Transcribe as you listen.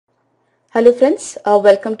Hello friends,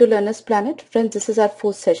 welcome to Learner's Planet. Friends, this is our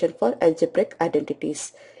fourth session for algebraic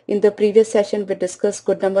identities. In the previous session, we discussed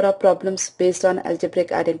good number of problems based on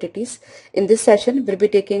algebraic identities. In this session, we'll be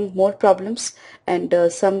taking more problems and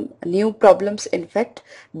some new problems, in fact,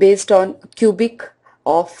 based on cubic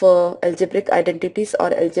of algebraic identities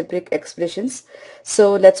or algebraic expressions.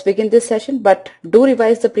 So let's begin this session, but do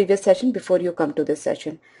revise the previous session before you come to this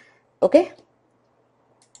session. Okay?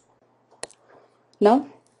 Now,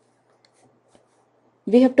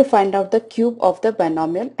 we have to find out the cube of the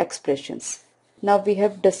binomial expressions. Now we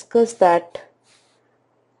have discussed that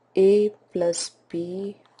a plus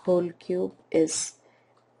b whole cube is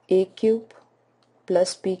a cube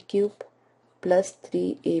plus b cube plus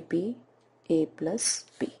 3ab a plus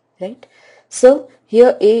b, right? So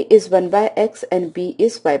here a is 1 by x and b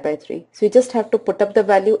is y by 3. So you just have to put up the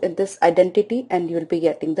value in this identity and you will be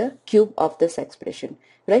getting the cube of this expression,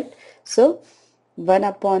 right? So 1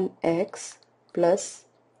 upon x plus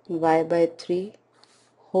y by 3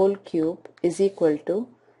 whole cube is equal to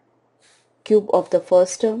cube of the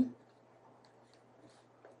first term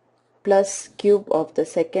plus cube of the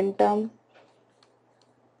second term,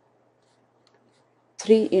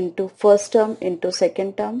 3 into first term into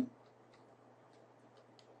second term,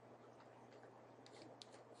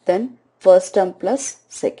 then first term plus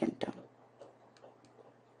second term,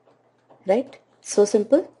 right? So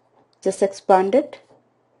simple. Just expand it.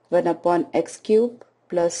 1 upon x cube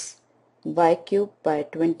plus y cube by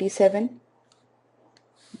 27,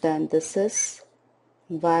 then this is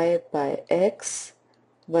y by x,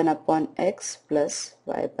 1 upon x plus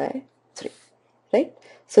y by 3, right?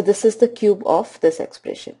 So this is the cube of this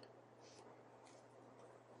expression.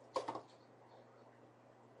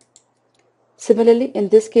 Similarly, in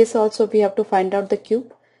this case also we have to find out the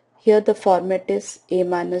cube. Here the format is a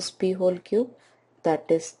minus b whole cube, that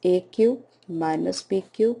is a cube minus b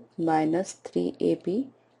cube minus 3ab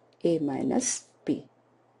a minus b,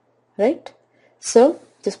 right? So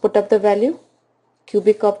just put up the value.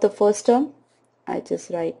 Cubic of the first term, I just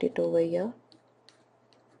write it over here.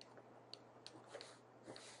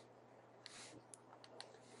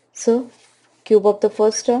 So cube of the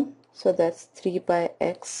first term, so that's 3 by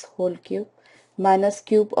x whole cube minus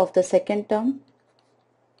cube of the second term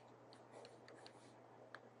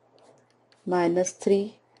minus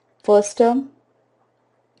 3 first term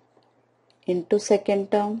into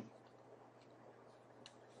second term,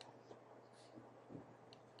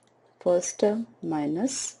 first term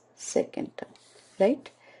minus second term,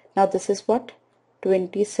 right? Now this is what?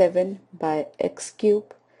 27 by x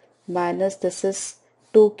cube minus this is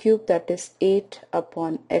 2 cube, that is 8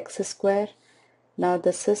 upon x square. Now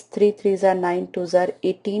this is 3 3s are 9, 2s are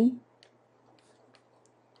 18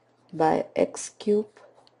 by x cube,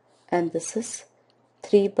 and this is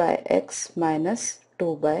 3 by x minus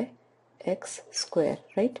 2 by x square,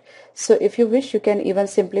 right? So if you wish, you can even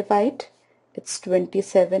simplify it. It's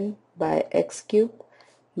 27 by x cube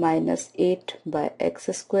minus 8 by x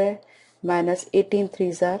square minus 18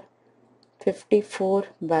 3s are 54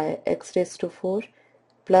 by x raised to 4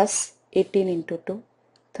 plus 18 into 2,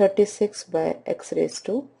 36 by x raised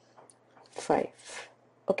to 5.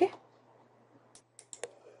 Okay.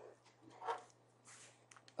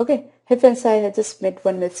 Okay, here friends, I have just made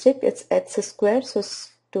one mistake. It's x square, so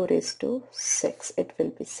 2 raised to 6. It will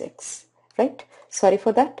be 6, right? Sorry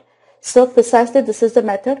for that. So precisely this is the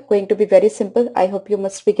method, going to be very simple. I hope you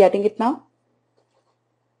must be getting it now.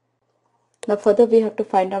 Now further we have to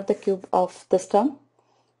find out the cube of this term.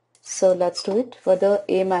 So let's do it. For the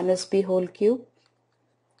a minus b whole cube,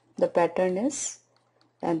 the pattern is,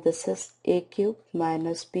 and this is a cube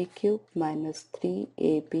minus b cube minus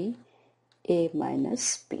 3ab a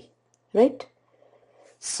minus b, right?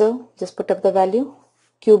 So just put up the value.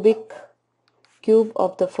 Cube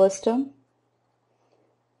of the first term,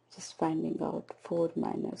 just finding out 4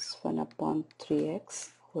 minus 1 upon 3x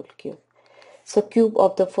whole cube. So cube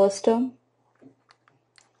of the first term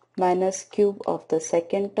minus cube of the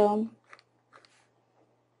second term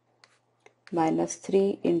minus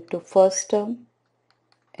 3 into first term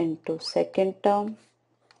into second term,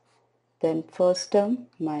 then first term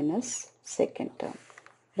minus second term,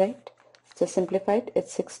 right? Just simplify it.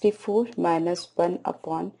 It's 64 minus 1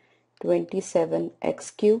 upon 27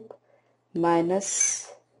 x cube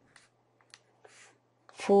minus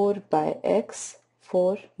 4 by x,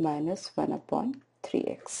 4 minus 1 upon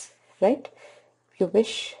 3x, right? If you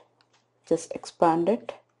wish, just expand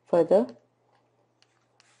it further.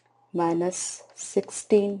 Minus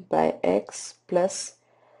 16 by x plus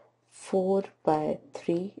 4 by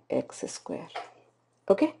 3x square.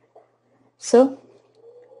 Okay, so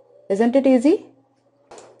isn't it easy?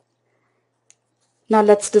 Now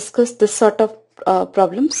let's discuss this sort of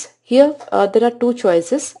problems. Here there are two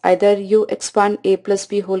choices. Either you expand a plus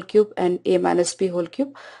b whole cube and a minus b whole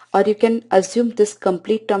cube, or you can assume this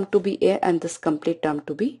complete term to be a and this complete term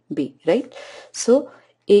to be b, right? So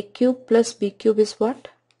a cube plus b cube is what?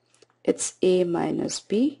 It's a minus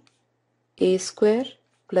b, a square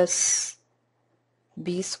plus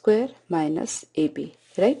b square minus ab,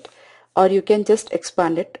 right? Or you can just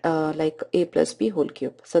expand it like a plus b whole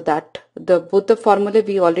cube. So that both the formula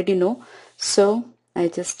we already know. So I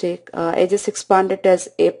just expand it as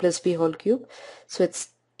a plus b whole cube. So it's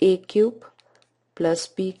a cube plus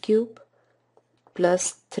b cube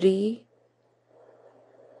plus 3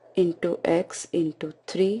 into x into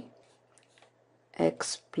 3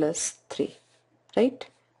 x plus 3, right?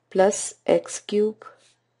 Plus x cube,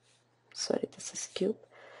 sorry, this is cube,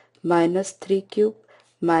 minus 3 cube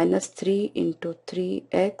minus 3 into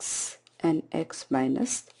 3x and x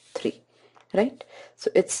minus 3, right?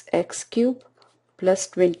 So it's x cube plus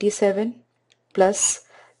 27 plus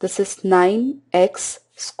this is 9x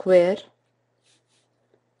square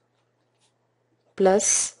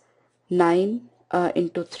plus 9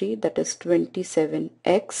 into 3, that is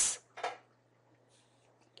 27x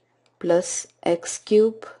plus x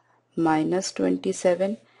cube minus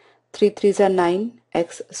 27, 3 3s are 9,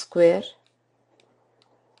 x square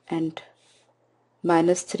and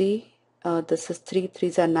minus 3, this is 3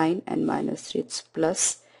 3s are 9 and minus 3, it's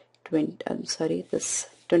plus 20, I'm sorry, this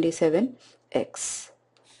 27x,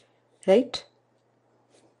 right?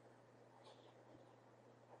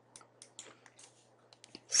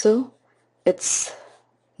 So it's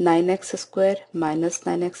 9x square minus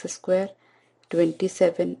 9x square,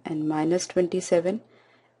 27 and minus 27,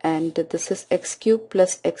 and this is x cube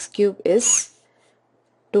plus x cube is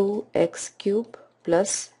 2x cube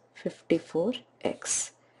plus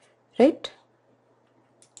 54x, right?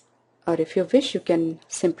 Or if you wish, you can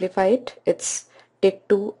simplify it. It's take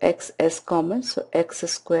 2x as common, so x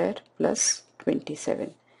square plus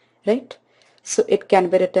 27, right? So it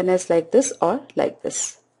can be written as like this or like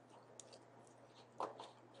this.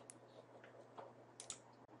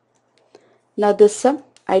 Now this sum,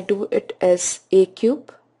 I do it as a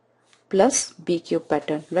cube plus b cube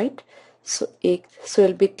pattern, right? So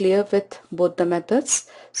it'll be clear with both the methods.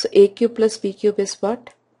 So a cube plus b cube is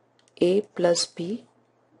what? A plus b,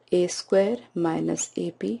 a square minus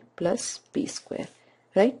ab plus b square,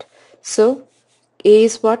 right? So a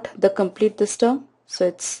is what? The complete this term. So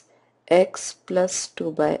it's x plus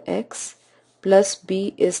 2 by x plus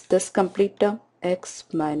b is this complete term, x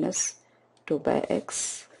minus 2 by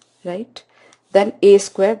x, right? Then a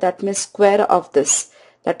square, that means square of this,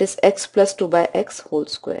 that is x plus 2 by x whole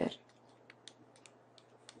square,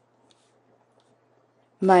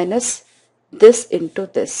 minus this into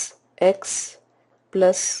this, x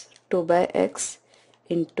plus 2 by x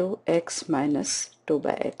into x minus 2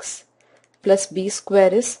 by x, plus b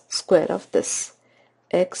square is square of this,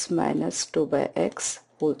 x minus 2 by x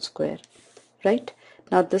whole square, right?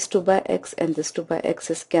 Now this 2 by x and this 2 by x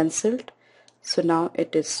is cancelled, so now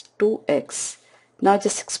it is 2x. Now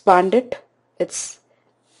just expand it, it's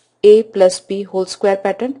a plus b whole square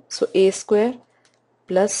pattern, so a square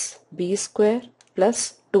plus b square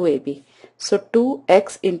plus 2ab, so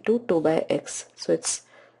 2x into 2 by x, so it's,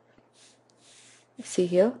 see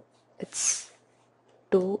here, it's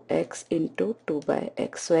 2x into 2 by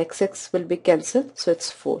x, so x will be cancelled, so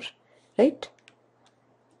it's 4, right?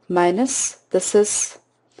 Minus this is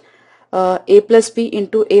a plus b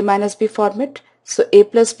into a minus b format, so a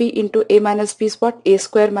plus b into a minus b is what? A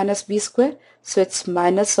square minus b square, so it's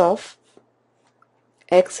minus of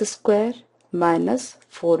x square minus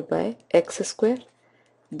 4 by x square,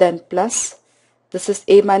 then plus this is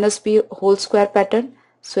a minus b whole square pattern,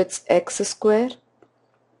 so it's x square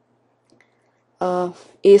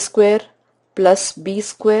a square plus b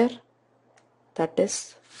square, that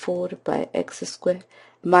is 4 by x square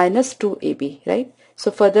minus 2ab, right?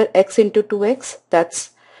 So further x into 2x,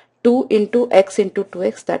 that's 2 into x into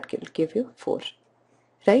 2x, that will give you 4,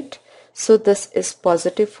 right? So this is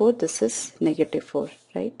positive 4, this is negative 4,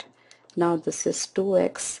 right? Now this is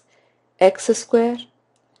 2x, x square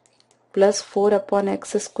plus 4 upon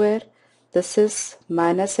x square, this is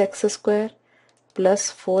minus x square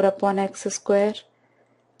plus 4 upon x square,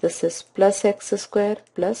 this is plus x square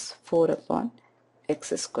plus 4 upon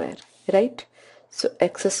x square, right? So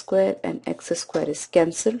x square and x square is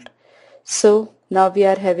cancelled. So now we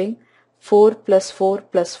are having 4 plus 4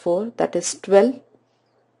 plus 4, that is 12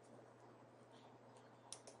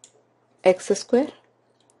 x square.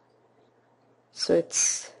 So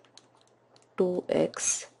it's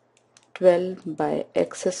 2x 12 by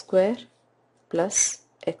x square plus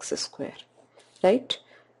x square, right?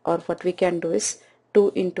 Or what we can do is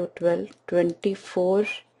 2 into 12, 24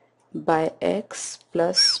 by x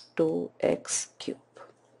plus 2x cube.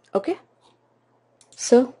 Okay,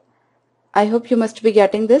 so I hope you must be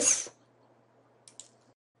getting this.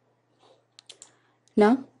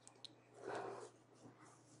 Now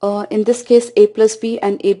in this case, a plus b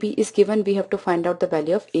and ab is given. We have to find out the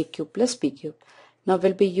value of a cube plus b cube. Now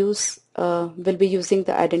we'll be using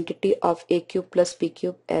the identity of a cube plus b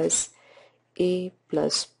cube as a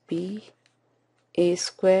plus b a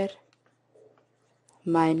square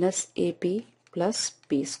minus ab plus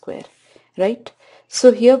b square, right?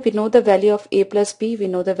 So here we know the value of a plus b, we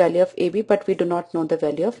know the value of ab, but we do not know the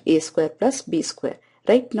value of a square plus b square,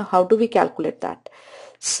 right? Now how do we calculate that?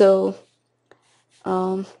 So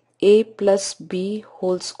a plus b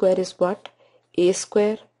whole square is what? A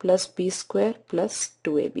square plus b square plus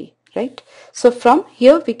 2ab, right? So from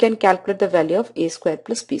here we can calculate the value of a square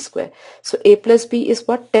plus b square. So a plus b is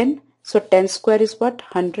what? 10. So 10 square is what?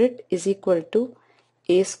 100 is equal to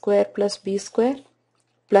a square plus b square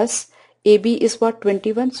plus ab is what?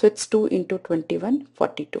 21. So it's 2 into 21,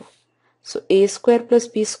 42. So a square plus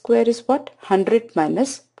b square is what? 100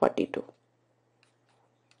 minus 42.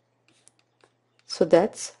 So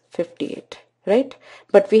that's 58, right?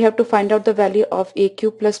 But we have to find out the value of a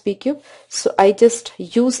cube plus b cube. So I just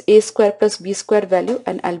use a square plus b square value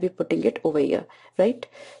and I'll be putting it over here, right?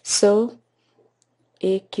 So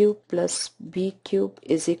a cube plus b cube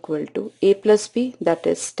is equal to a plus b, that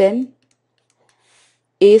is 10.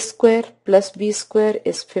 A square plus b square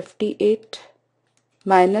is 58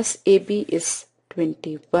 minus ab is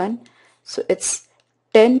 21. So it's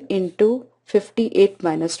 10 into 58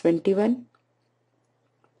 minus 21.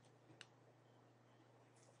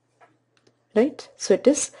 Right? So it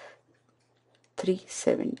is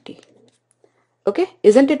 370. Okay,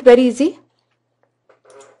 isn't it very easy?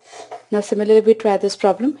 Now similarly we try this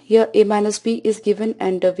problem. Here a minus b is given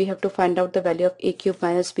and we have to find out the value of a cube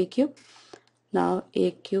minus b cube. Now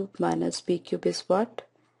a cube minus b cube is what?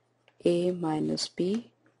 A minus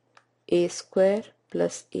b, a square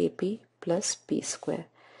plus ab plus b square.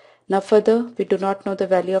 Now further we do not know the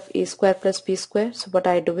value of a square plus b square. So what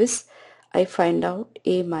I do is I find out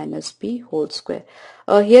a minus b whole square.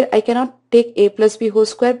 Here I cannot take a plus b whole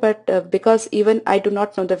square, but because even I do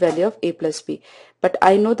not know the value of a plus b, but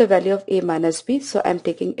I know the value of a minus b, so I'm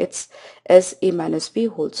taking it as a minus b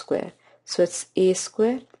whole square. So it's a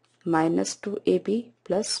square minus 2ab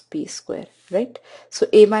plus b square, right? So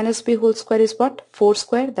a minus b whole square is what? 4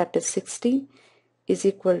 square, that is 16, is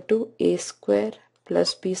equal to a square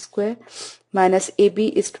plus b square minus ab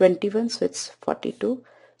is 21, so it's 42.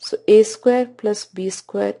 So a square plus b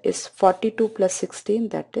square is 42 plus 16,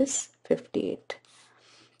 that is 58.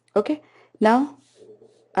 Okay, now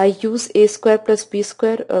I use a square plus b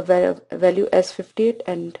square value as 58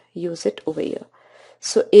 and use it over here.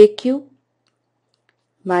 So a cube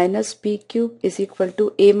minus b cube is equal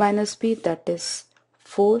to a minus b, that is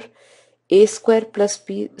 4. A square plus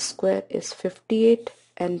b square is 58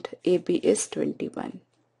 and ab is 21,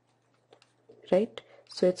 right?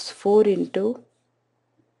 So it's 4 into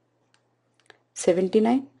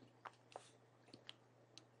 79.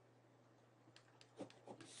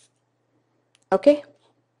 Okay,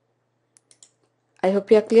 I hope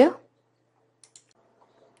you are clear.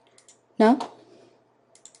 Now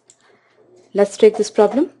let's take this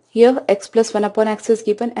problem. Here x plus 1 upon x is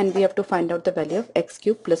given and we have to find out the value of x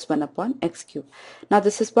cube plus 1 upon x cube. Now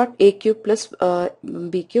this is what? A cube plus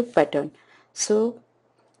b cube pattern. So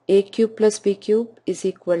a cube plus b cube is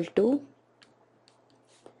equal to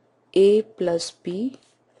a plus b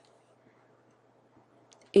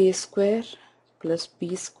a square plus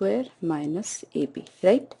b square minus ab,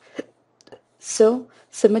 right? So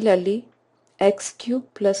similarly x cube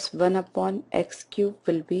plus 1 upon x cube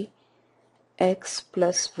will be x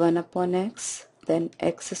plus 1 upon x, then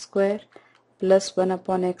x square plus 1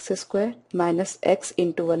 upon x square minus x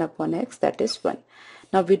into 1 upon x, that is 1.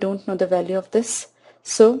 Now we don't know the value of this,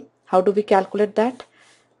 so how do we calculate that?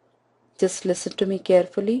 Just listen to me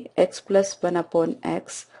carefully. X plus 1 upon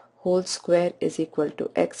x whole square is equal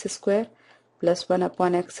to x square plus 1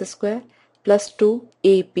 upon x square plus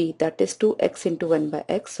 2ab, that is 2x into 1 by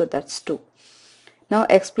x, so that's 2. Now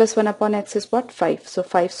x plus 1 upon x is what? 5. So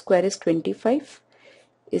 5 square is 25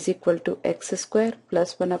 is equal to x square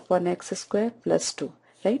plus 1 upon x square plus 2,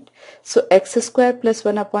 right? So x square plus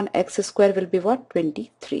 1 upon x square will be what?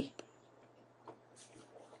 23.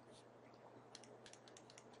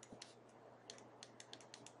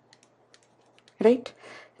 Right?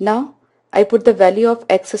 Now I put the value of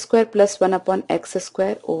x square plus 1 upon x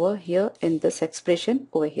square over here in this expression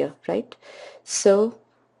over here, right? So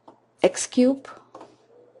x cube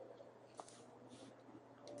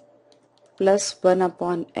plus 1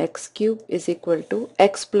 upon x cube is equal to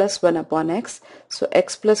x plus 1 upon x. So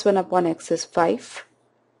x plus 1 upon x is 5.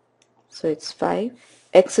 So it's 5.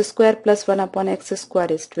 X square plus 1 upon x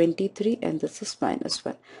square is 23, and this is minus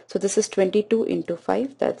 1. So this is 22 into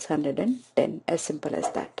 5, that's 110. As simple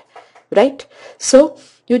as that. Right? So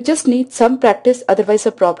you just need some practice, otherwise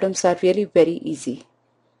the problems are really very easy.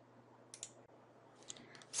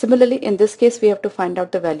 Similarly, in this case, we have to find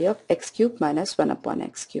out the value of x cube minus 1 upon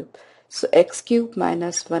x cube. So x cube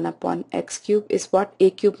minus 1 upon x cube is what? A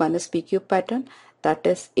cube minus b cube pattern. That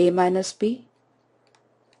is a minus b,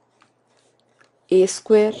 a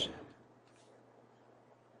square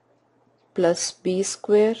plus b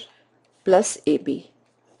square plus ab.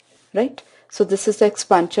 Right? So this is the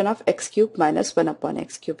expansion of x cube minus 1 upon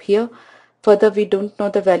x cube. Here, further we don't know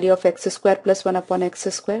the value of x square plus 1 upon x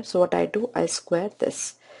square. So what I do? I square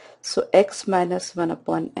this. So x minus 1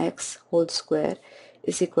 upon x whole square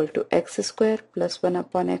is equal to x square plus 1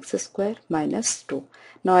 upon x square minus 2.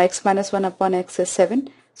 Now x minus 1 upon x is 7.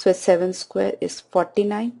 So 7 square is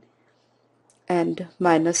 49. And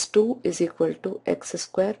minus 2 is equal to x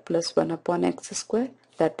square plus 1 upon x square.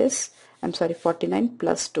 That is, 49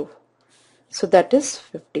 plus 2. So that is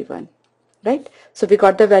 51. Right? So we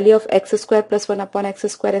got the value of x square plus 1 upon x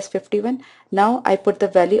square as 51. Now I put the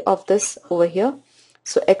value of this over here.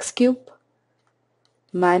 So x cube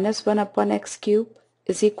minus 1 upon x cube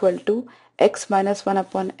is equal to x minus 1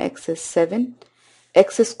 upon x is 7.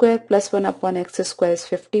 X square plus 1 upon x square is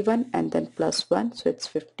 51, and then plus 1. So it's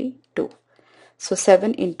 52. So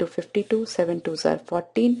 7 into 52, 7 2s are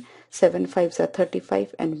 14, 7 5s are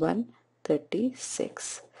 35, and 1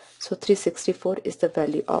 36. So 364 is the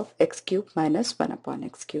value of x cube minus 1 upon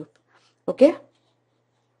x cube. Okay.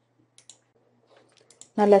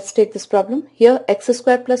 Now let's take this problem. Here x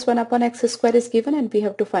square plus 1 upon x square is given, and we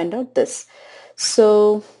have to find out this.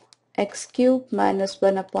 So x cube minus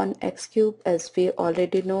 1 upon x cube, as we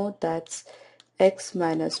already know, that's x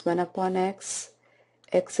minus 1 upon x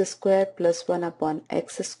square plus 1 upon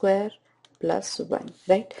x square plus 1,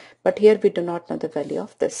 right? But here we do not know the value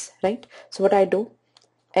of this, right? So what I do?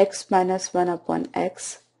 X minus 1 upon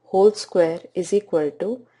x whole square is equal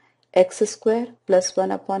to x square plus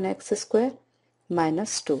 1 upon x square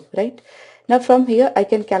minus 2, right? Now from here I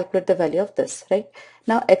can calculate the value of this, right?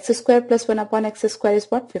 Now x square plus 1 upon x square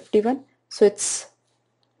is what? 51. So it's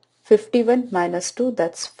 51 minus 2,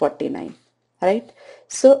 that's 49, right?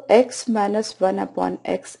 So x minus 1 upon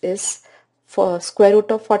x is for square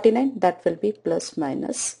root of 49, that will be plus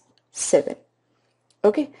minus 7.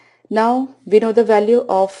 Okay, now we know the value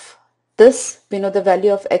of this, we know the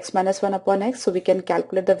value of x minus 1 upon x, so we can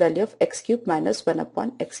calculate the value of x cube minus 1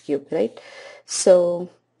 upon x cube, right? So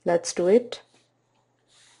let's do it.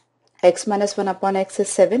 X minus 1 upon x is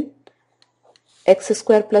 7, x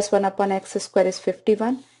square plus 1 upon x square is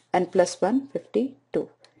 51, and plus 1 52,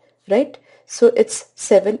 right? So it's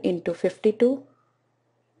 7 into 52.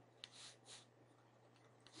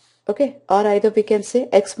 Okay, or either we can say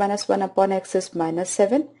x minus 1 upon x is minus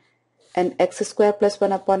 7, and x square plus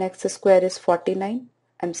 1 upon x square is 49.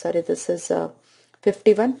 I'm sorry, this is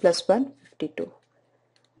 51 plus 1, 52,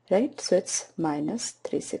 right? So it's minus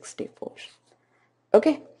 364.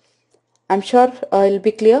 Okay, I'm sure it'll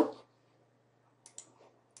be clear.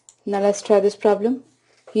 Now let's try this problem.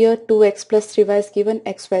 Here 2x plus 3y is given,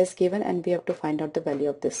 xy is given, and we have to find out the value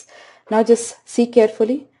of this. Now just see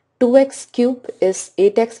carefully. 2x cube is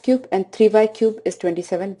 8x cube and 3y cube is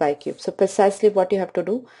 27y cube. So precisely what you have to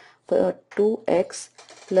do, for 2x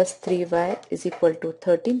plus 3y is equal to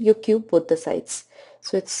 13, you cube both the sides.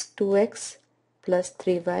 So it's 2x plus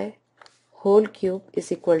 3y whole cube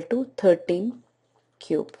is equal to 13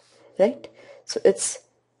 cube, right? So it's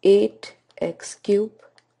 8x cube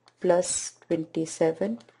plus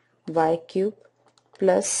 27y cube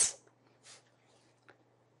plus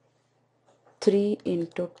 3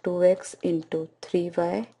 into 2x into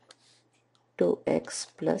 3y, 2x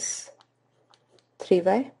plus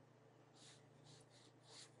 3y.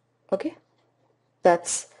 Okay,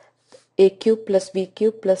 that's a cube plus b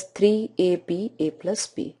cube plus 3ab a plus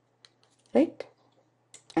b, right?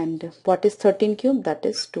 And what is 13 cube? That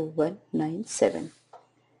is 2197.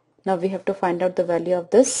 Now we have to find out the value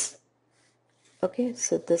of this. Okay,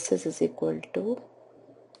 so this is equal to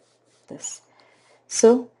this.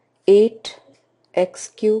 So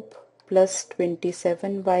 8x cube plus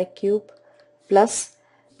 27y cube plus,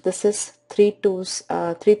 this is 3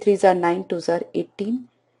 3s are 9, 2s are 18,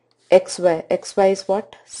 xy is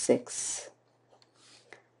what? 6.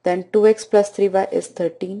 Then 2x plus 3y is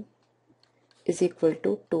 13 is equal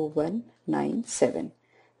to 2197.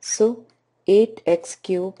 So 8x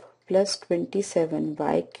cube plus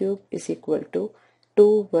 27y cube is equal to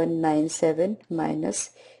 2197 minus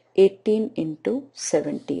 18 into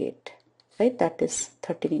 78, right? That is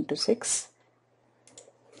 13 into 6.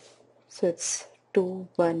 So it's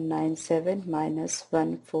 2197 minus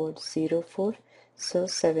 1404. So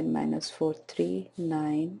 7 minus 4, 3,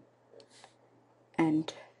 9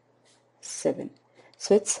 and 7.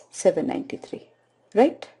 So it's 793,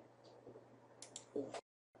 right?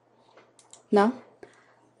 Now,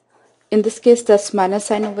 in this case, there's minus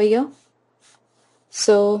sign over here.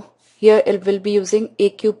 So here it will be using a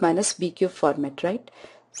cube minus b cube format, right?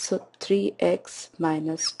 So 3x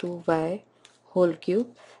minus 2y whole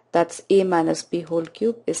cube, that's a minus b whole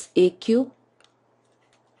cube, is a cube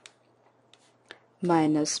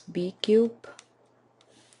minus b cube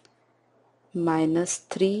minus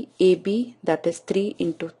 3ab, that is 3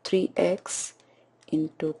 into 3x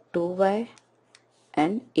into 2y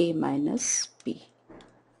and a minus b,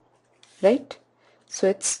 right? So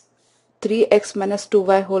it's 3x minus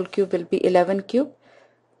 2y whole cube will be 11 cube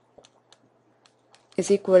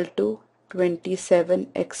is equal to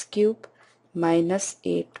 27x cube minus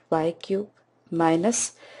 8y cube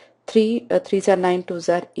minus 3 3s are 9, 2s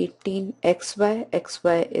are 18,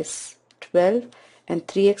 xy is 12 and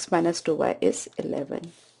 3x minus 2y is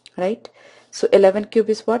 11, right? So 11 cube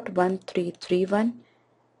is what? 1331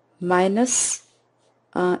 minus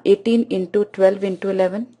 18 into 12 into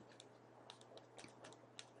 11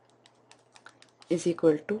 is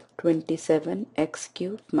equal to 27x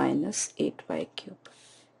cube minus 8y cube,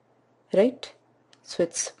 right? So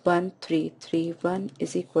it's 1331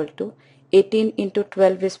 is equal to 18 into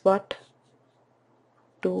 12 is what?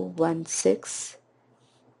 216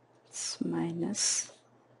 minus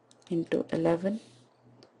into 11.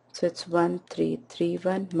 So it's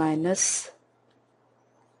 1331 minus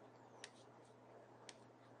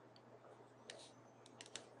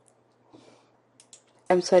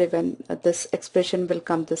I'm sorry, when this expression will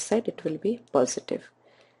come this side, it will be positive,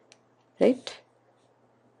 right?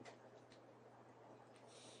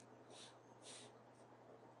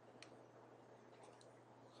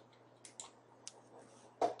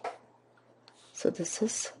 So this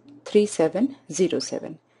is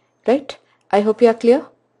 3707, right? I hope you are clear.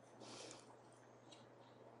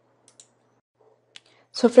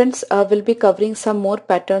 So friends, we'll be covering some more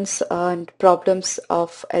patterns and problems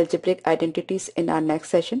of algebraic identities in our next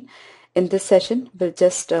session. In this session, we'll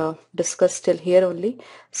just discuss till here only.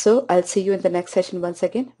 So I'll see you in the next session once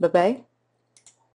again. Bye-bye.